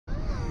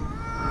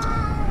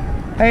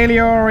Hey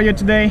Leo, how are you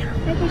today?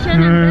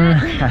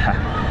 Hi,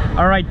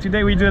 Alright,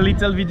 today we do a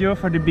little video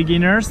for the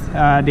beginners.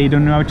 They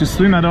don't know how to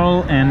swim at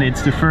all and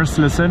it's the first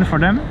lesson for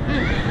them.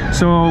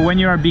 So when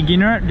you're a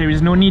beginner, there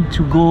is no need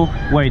to go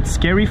where it's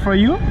scary for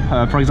you.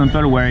 For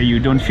example, where you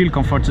don't feel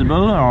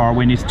comfortable or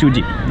when it's too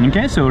deep.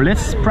 Okay, so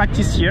let's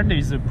practice here. There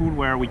is a pool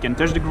where we can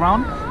touch the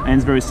ground and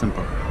it's very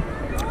simple.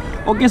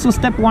 Okay, so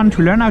step one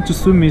to learn how to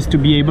swim is to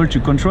be able to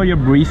control your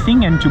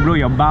breathing and to blow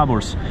your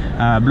bubbles.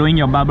 Blowing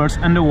your bubbles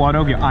underwater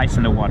with your eyes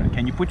underwater.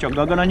 Can you put your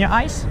goggle on your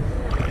eyes?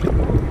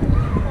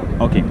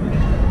 Okay,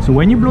 so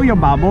when you blow your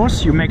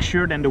bubbles, you make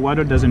sure that the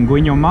water doesn't go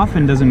in your mouth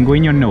and doesn't go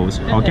in your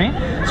nose, okay?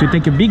 So you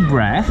take a big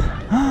breath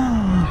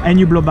and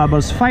you blow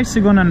bubbles 5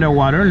 seconds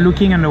underwater,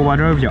 looking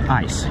underwater with your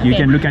eyes. You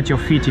can look at your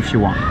feet if you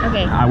want.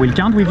 Okay. I will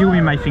count with you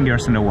with my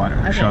fingers underwater.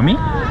 Okay. Show me.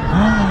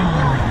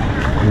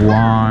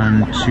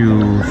 1,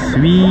 2,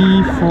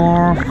 3,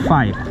 4,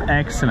 5.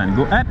 Excellent.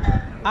 Go up.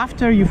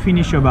 After you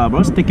finish your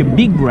bubbles, take a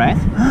big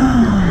breath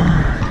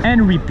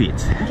and repeat.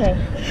 Okay.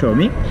 Show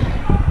me.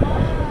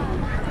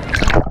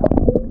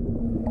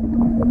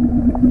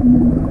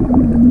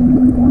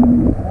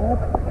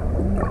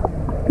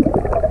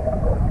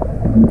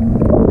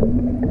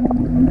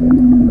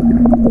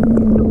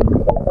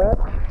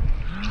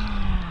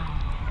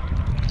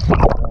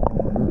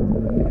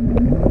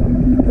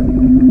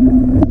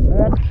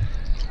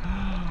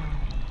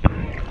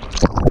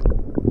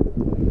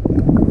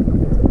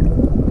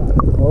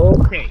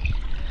 Okay,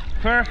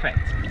 perfect.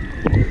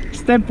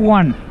 Step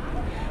one,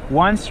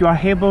 once you are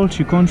able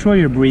to control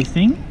your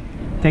breathing,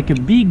 take a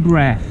big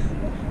breath,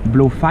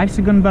 blow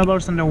 5-second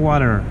bubbles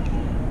underwater,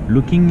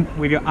 looking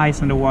with your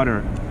eyes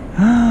underwater,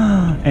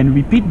 and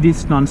repeat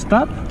this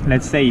non-stop.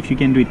 Let's say if you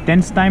can do it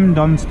 10 times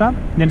non-stop,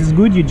 that is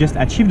good. You just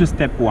achieved the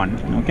step one.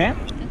 Okay?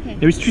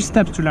 There is 3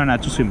 steps to learn how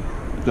to swim.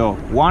 So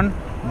 1,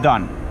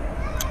 done.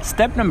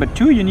 Step number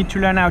 2, you need to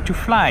learn how to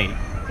fly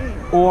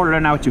or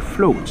learn how to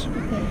float.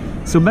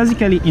 So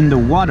basically in the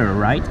water,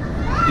 right,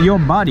 your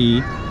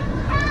body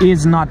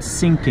is not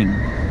sinking.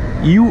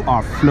 You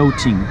are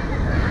floating.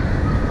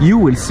 You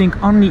will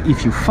sink only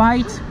if you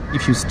fight,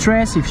 if you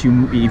stress, if you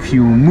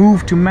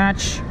move too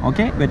much,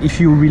 okay? But if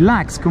you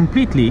relax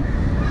completely,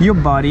 your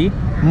body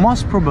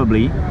most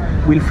probably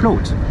will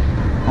float,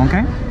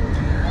 okay?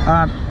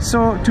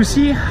 So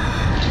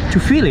to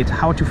feel it,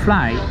 how to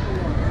fly,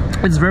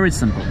 it's very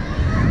simple.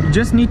 You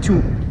just need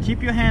to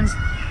keep your hands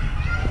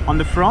on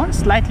the front,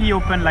 slightly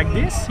open like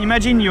this.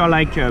 Imagine you're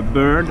like a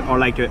bird or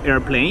like an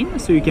airplane,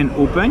 so you can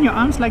open your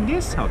arms like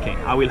this. Okay,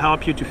 I will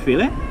help you to feel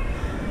it.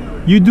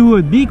 You do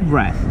a big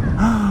breath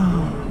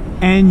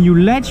and you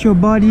let your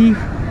body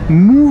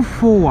move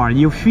forward.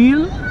 You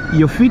feel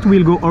your feet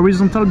will go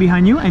horizontal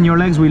behind you and your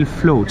legs will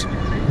float.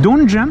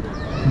 Don't jump,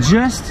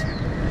 just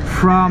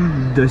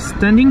from the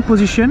standing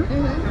position,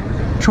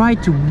 try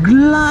to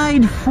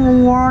glide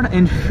forward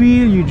and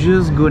feel you're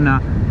just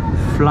gonna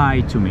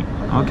fly to me,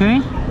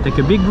 okay? Take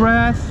a big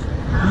breath,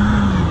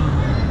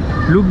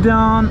 look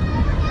down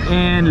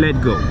and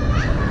let go.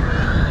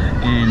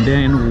 And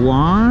then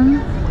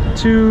 1,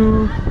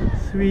 2,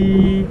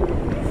 3,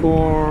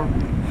 4,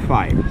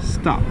 5.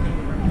 Stop.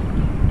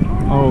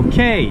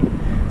 Okay.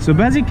 So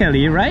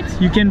basically, right,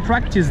 you can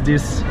practice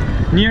this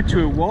near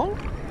to a wall.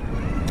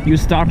 You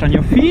start on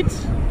your feet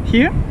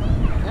here.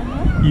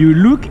 You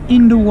look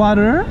in the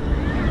water,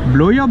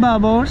 blow your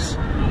bubbles,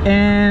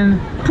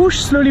 and push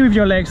slowly with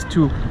your legs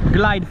to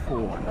glide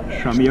forward.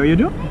 Show me how you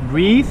do.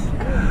 Breathe,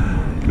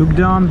 look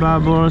down,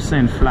 bubbles,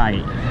 and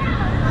fly.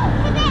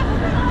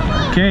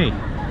 Okay,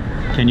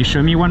 can you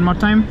show me one more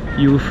time?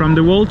 You from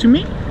the wall to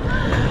me.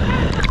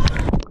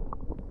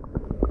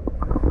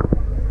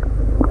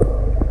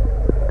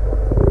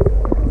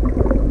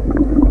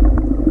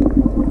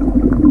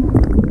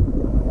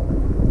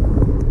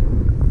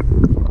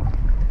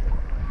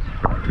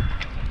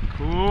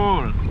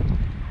 Cool.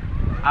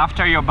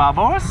 After your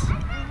bubbles,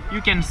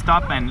 you can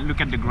stop and look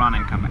at the ground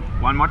and come back.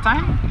 One more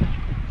time.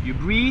 You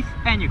breathe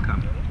and you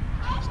come.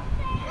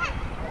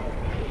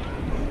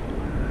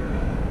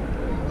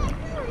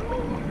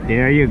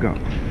 There you go.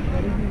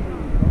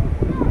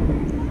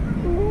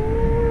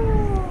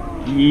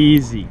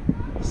 Easy.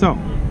 So,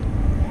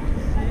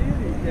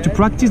 to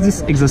practice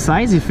this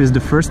exercise, if it's the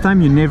first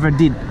time you never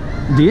did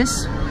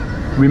this,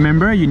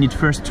 remember you need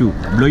first to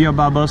blow your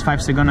bubbles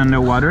 5 seconds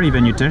underwater,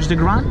 even you touch the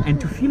ground,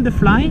 and to feel the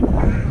fly,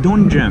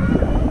 don't jump.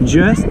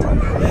 Just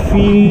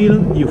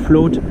feel you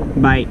float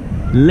by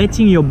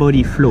letting your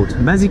body float.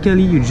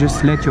 Basically, you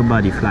just let your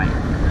body fly.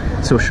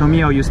 So show me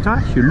how you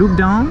start. You look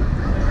down,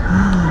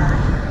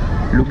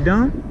 look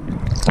down.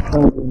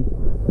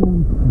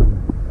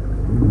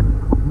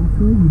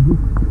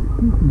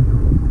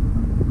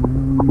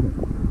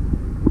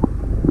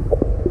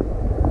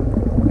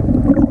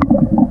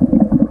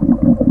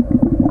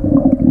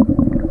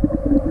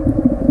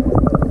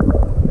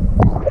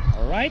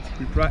 Alright,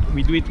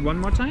 we do it one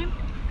more time.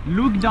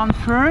 Look down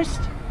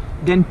first,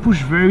 then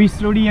push very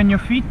slowly on your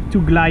feet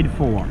to glide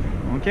forward.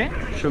 Okay,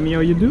 show me how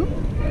you do.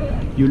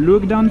 You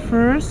look down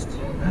first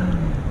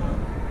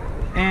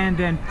and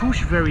then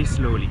push very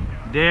slowly.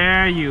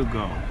 There you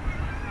go.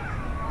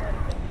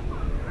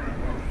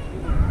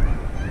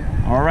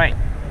 All right.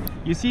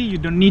 You see, you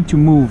don't need to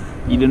move.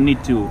 You don't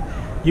need to.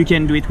 You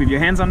can do it with your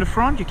hands on the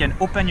front. You can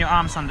open your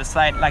arms on the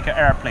side like an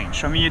airplane.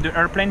 Show me the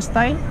airplane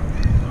style.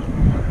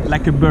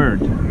 Like a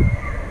bird.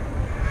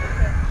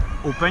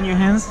 Open your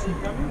hands.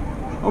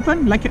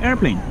 Open like an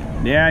airplane.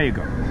 There you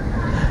go.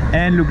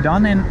 And look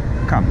down and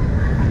come.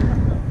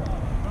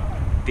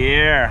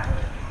 There.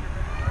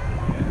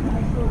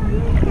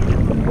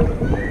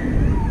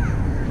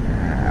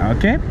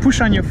 Okay,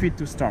 push on your feet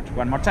to start.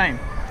 One more time.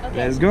 Okay.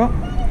 Let's go.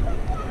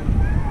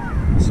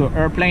 So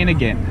airplane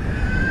again.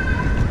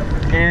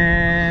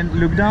 And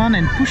look down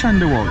and push on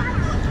the wall.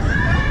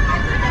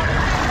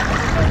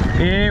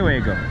 Here we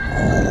go.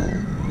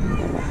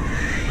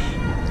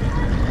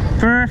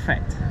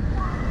 Perfect.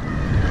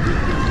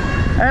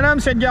 Hello,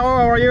 Mr. Garo,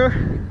 how are you?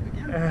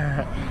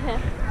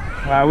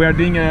 We are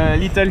doing a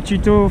little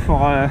tuto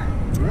for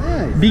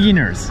nice.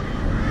 Beginners.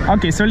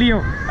 Okay, so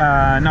Leo,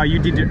 now you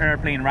did the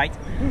airplane, right?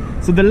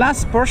 So the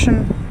last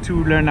portion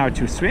to learn how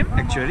to swim,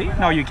 actually.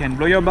 Now you can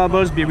blow your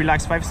bubbles, be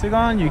relaxed 5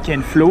 seconds. You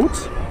can float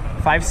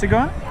 5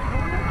 seconds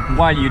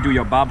while you do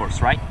your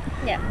bubbles, right?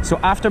 Yeah. So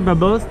after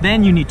bubbles,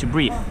 then you need to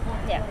breathe.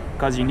 Yeah.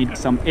 Because you need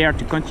some air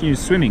to continue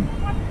swimming.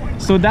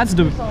 So that's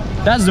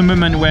the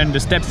moment when the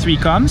step 3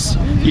 comes.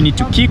 You need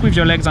to kick with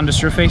your legs on the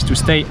surface to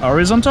stay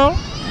horizontal.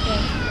 Okay.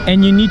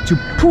 And you need to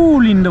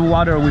pull in the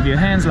water with your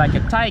hands like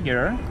a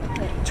tiger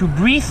to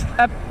breathe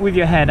up with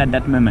your head at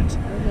that moment.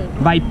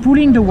 By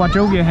pulling the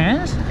water with your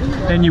hands,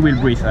 then you will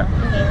breathe up.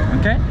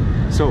 Okay?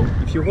 So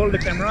if you hold the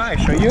camera, I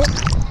show you.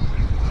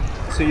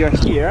 So you're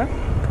here.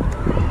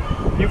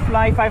 You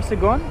fly 5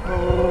 seconds.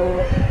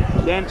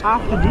 Then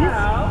after this,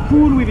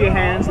 pull with your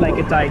hands like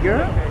a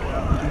tiger.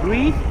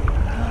 Breathe.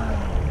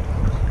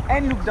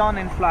 And look down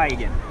and fly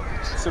again.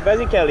 So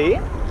basically,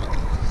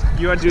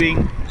 you are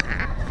doing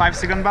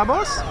 5-second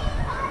bubbles,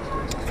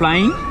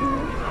 flying.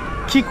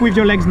 Kick with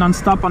your legs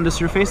non-stop on the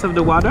surface of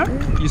the water.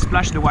 You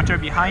splash the water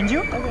behind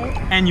you,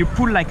 and you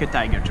pull like a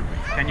tiger to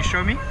breathe. Can you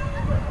show me?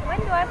 When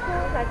do I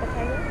pull like a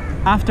tiger?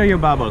 After your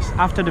bubbles,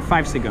 after the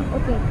 5 seconds.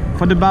 Okay.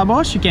 For the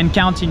bubbles, you can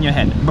count in your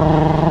head.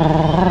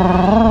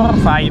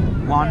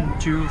 5, 1,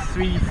 2,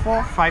 3,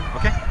 4, 5.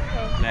 Okay?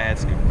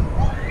 Let's go.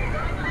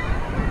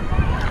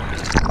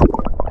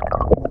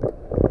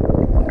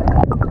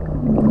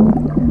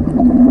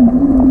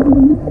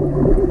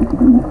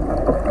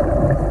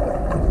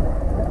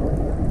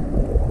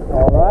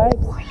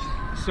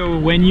 So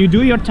when you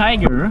do your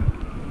tiger,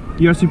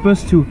 you're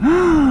supposed to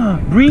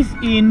breathe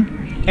in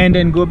and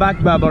then go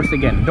back bubbles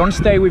again. Don't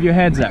stay with your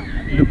heads up.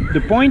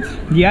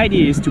 The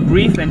idea is to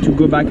breathe and to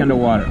go back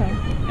underwater. Okay.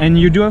 And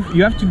you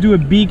have to do a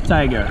big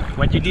tiger.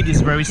 What you did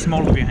is very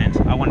small with your hands.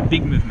 I want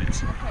big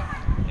movements.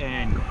 Okay.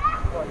 And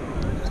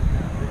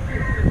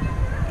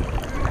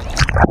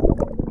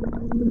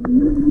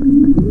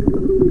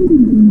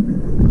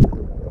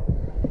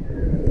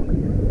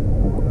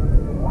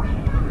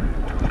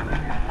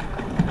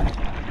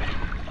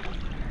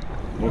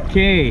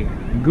okay,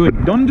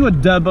 good. Don't do a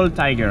double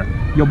tiger.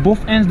 Your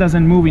both hands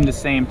doesn't move in the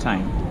same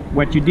time.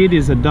 What you did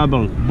is a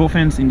double, both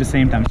hands in the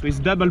same time. So it's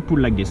double pull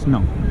like this.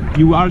 No,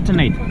 you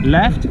alternate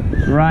left,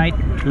 right,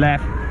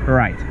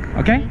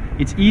 okay?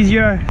 It's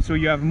easier, so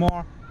you have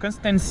more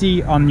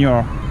consistency on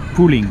your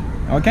pulling,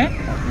 okay?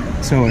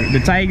 So the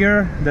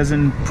tiger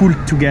doesn't pull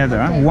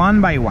together,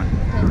 one by one.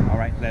 All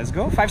right, let's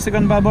go.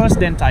 5-second bubbles,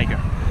 then tiger.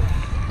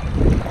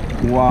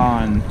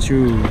 1,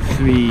 2,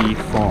 3,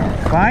 4,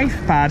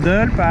 5.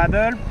 Paddle,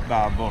 paddle,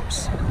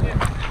 bubbles.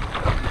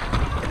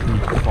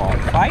 4,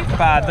 5.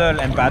 Paddle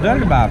and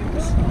paddle,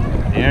 bubbles.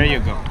 There you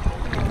go.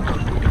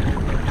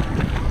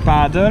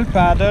 Paddle,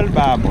 paddle,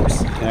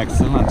 bubbles.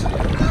 Excellent.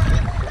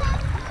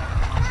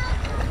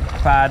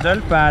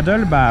 Paddle,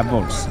 paddle,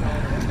 bubbles.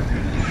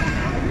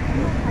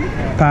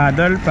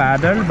 Paddle,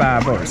 paddle,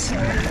 bubbles.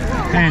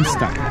 And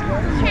stop.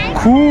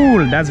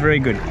 Cool, that's very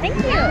good. Thank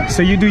you.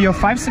 So you do your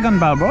 5-second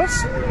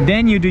bubbles,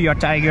 then you do your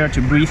tiger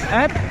to breathe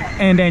up,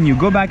 and then you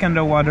go back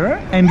underwater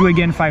and do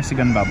again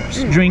 5-second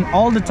bubbles. During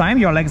all the time,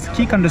 your legs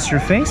kick on the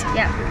surface,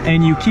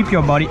 and you keep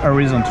your body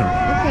horizontal.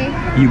 Okay.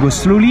 You go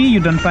slowly, you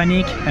don't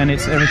panic, and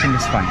everything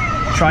is fine.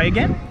 Try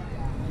again.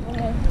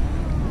 Okay.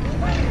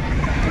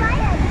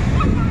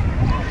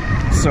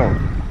 So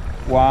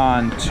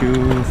 1,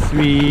 2,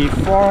 3,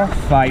 4,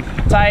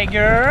 5.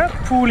 Tiger,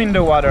 pull in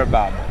the water,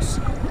 bubbles.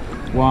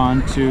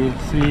 1, 2,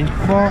 3,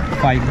 4,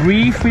 5.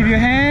 Breathe with your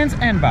hands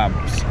and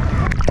bubbles.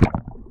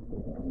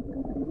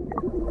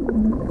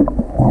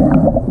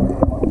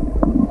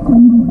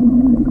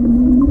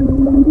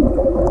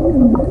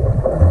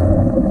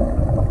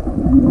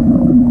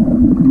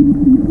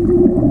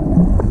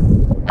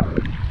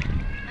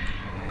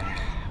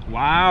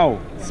 Wow,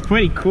 it's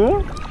pretty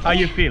cool. How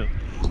you feel?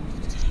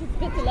 It's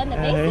good to learn the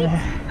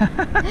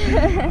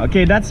basics.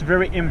 Okay, that's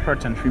very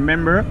important.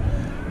 Remember,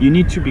 you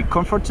need to be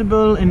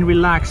comfortable and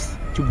relaxed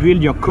to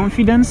build your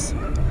confidence.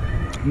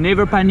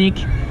 Never panic.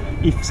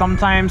 If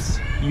sometimes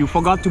you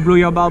forgot to blow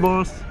your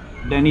bubbles,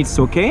 then it's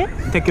okay.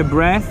 Take a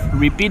breath,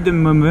 repeat the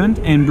movement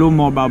and blow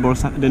more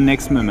bubbles at the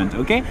next moment,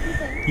 okay?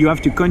 You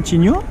have to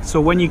continue. So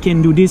when you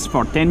can do this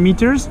for 10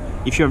 meters,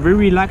 if you're very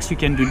relaxed, you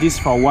can do this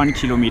for 1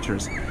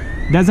 kilometers.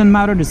 Doesn't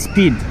matter the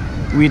speed.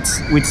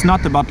 It's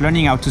not about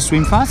learning how to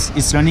swim fast,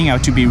 it's learning how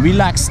to be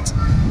relaxed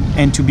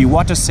and to be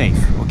water safe,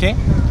 okay?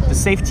 The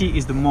safety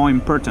is the more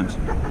important,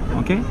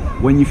 okay?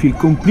 When you feel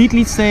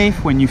completely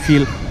safe, when you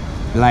feel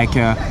like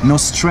no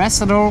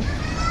stress at all,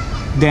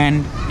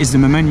 then is the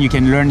moment you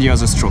can learn the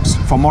other strokes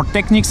for more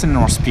techniques and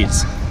more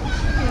speeds.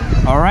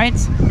 All right,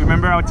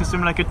 remember how to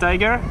swim like a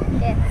tiger?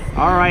 Yes.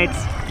 All right,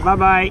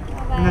 bye-bye.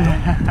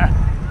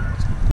 Bye.